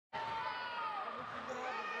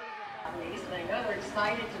least, and I know they're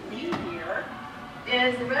excited to be here,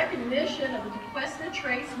 is the recognition of the Tequesta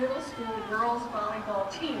Trace Middle School girls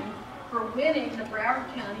volleyball team for winning the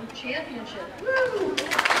Broward County Championship. Woo!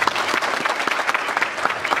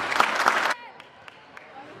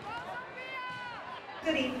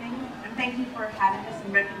 Good evening, and thank you for having us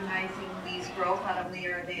and recognizing these girls. Not only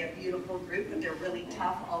are they a beautiful group, but they're really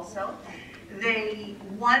tough also. They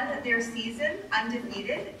won their season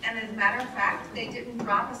undefeated, and as a matter of fact, they didn't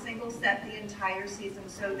drop a single set the entire season.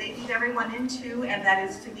 So they beat everyone in two, and that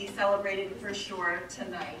is to be celebrated for sure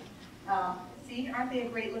tonight. See, aren't they a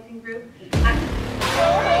great looking group?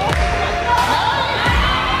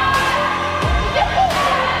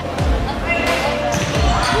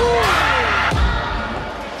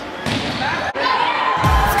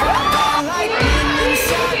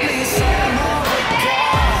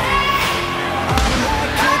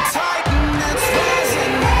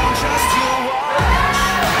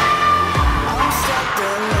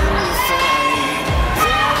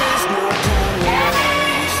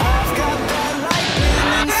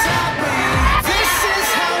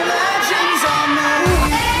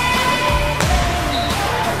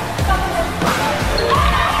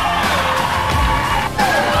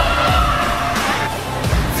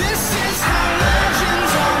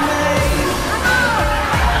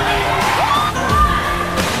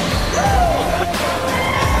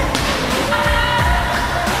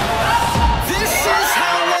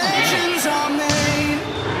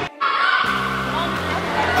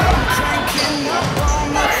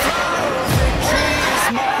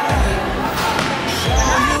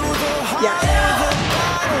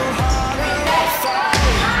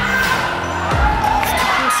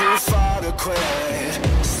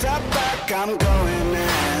 Step back, I'm going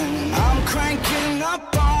in. I'm cranking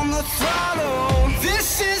up on the throttle.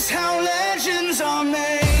 This is how legends are made.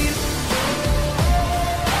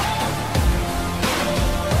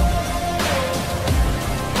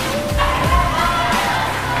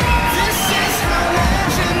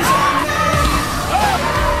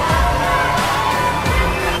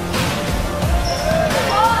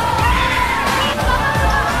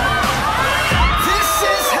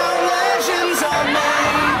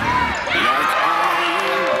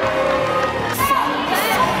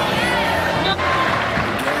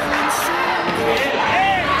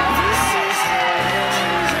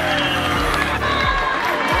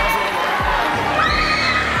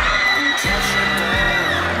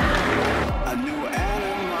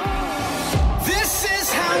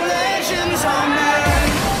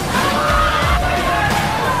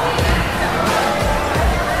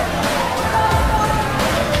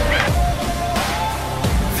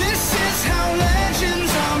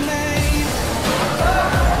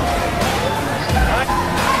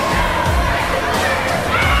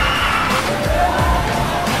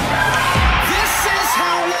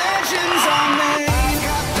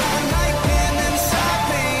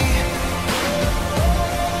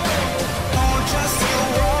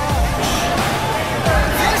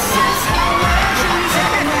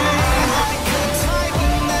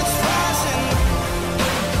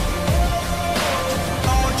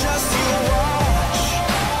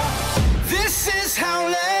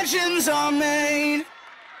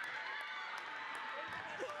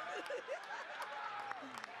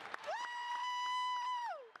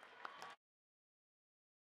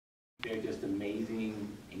 They're just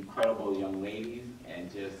amazing, incredible young ladies,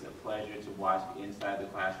 and just a pleasure to watch inside the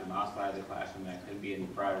classroom, outside the classroom. I couldn't be any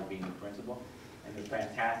prouder of being the principal. And the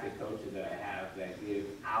fantastic coaches that I have that give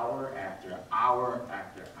hour after hour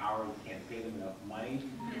after hour. You can't pay them enough money.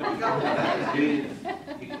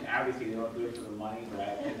 Obviously, they don't do it for the money, but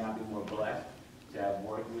I could not be more blessed to have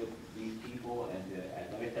worked with these people and to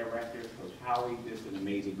athletic directors, Coach Howie, just an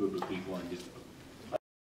amazing group of people, and just